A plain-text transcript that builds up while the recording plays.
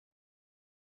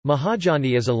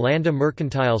Mahajani is a Landa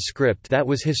mercantile script that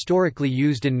was historically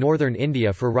used in northern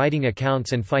India for writing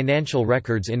accounts and financial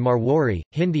records in Marwari,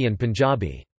 Hindi and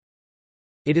Punjabi.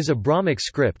 It is a Brahmic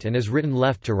script and is written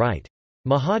left to right.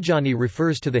 Mahajani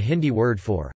refers to the Hindi word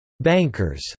for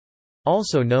bankers,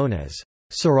 also known as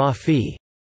sarafi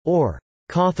or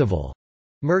Kothaval,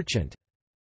 merchant.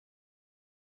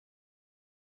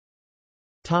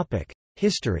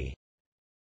 History.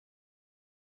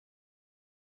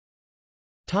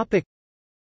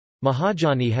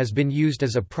 Mahajani has been used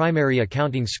as a primary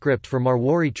accounting script for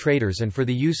Marwari traders and for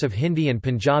the use of Hindi and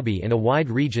Punjabi in a wide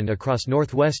region across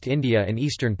northwest India and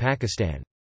eastern Pakistan.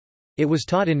 It was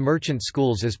taught in merchant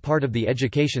schools as part of the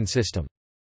education system.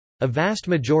 A vast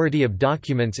majority of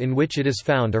documents in which it is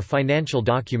found are financial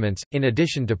documents, in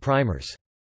addition to primers.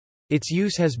 Its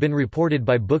use has been reported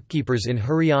by bookkeepers in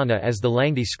Haryana as the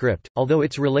Langdi script, although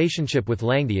its relationship with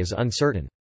Langdi is uncertain.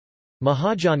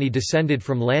 Mahajani descended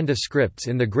from Landa scripts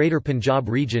in the Greater Punjab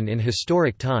region in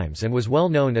historic times and was well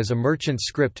known as a merchant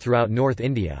script throughout North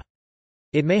India.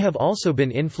 It may have also been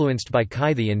influenced by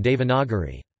Kaithi and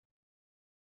Devanagari.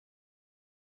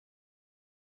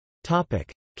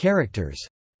 Characters.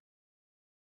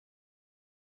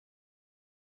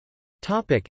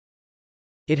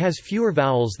 It has fewer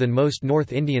vowels than most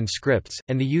North Indian scripts,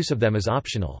 and the use of them is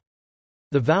optional.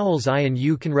 The vowels I and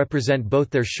U can represent both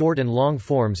their short and long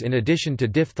forms in addition to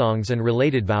diphthongs and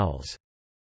related vowels.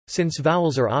 Since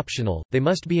vowels are optional, they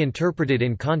must be interpreted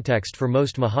in context for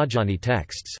most Mahajani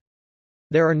texts.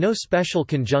 There are no special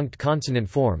conjunct consonant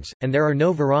forms, and there are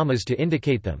no viramas to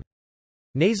indicate them.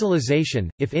 Nasalization,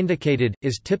 if indicated,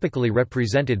 is typically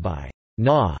represented by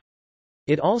na.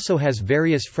 It also has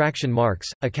various fraction marks,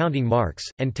 accounting marks,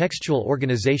 and textual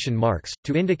organization marks,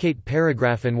 to indicate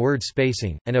paragraph and word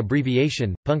spacing, and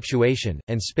abbreviation, punctuation,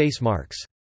 and space marks.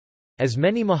 As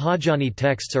many Mahajani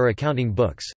texts are accounting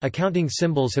books, accounting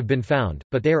symbols have been found,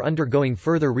 but they are undergoing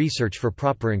further research for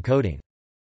proper encoding.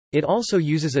 It also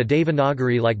uses a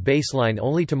Devanagari-like baseline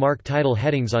only to mark title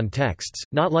headings on texts,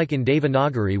 not like in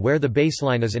Devanagari where the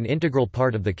baseline is an integral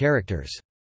part of the characters.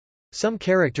 Some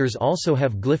characters also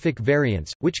have glyphic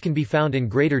variants, which can be found in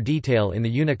greater detail in the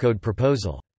Unicode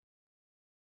proposal.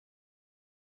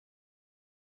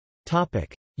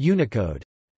 Unicode.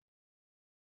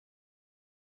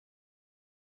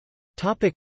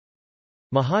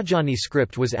 Mahajani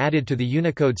script was added to the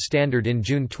Unicode standard in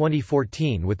June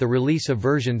 2014 with the release of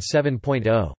version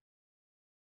 7.0.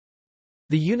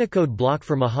 The Unicode block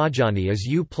for Mahajani is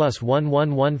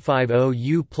U+11150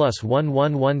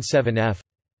 U+1117F.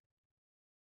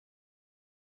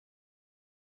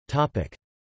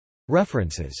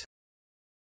 References.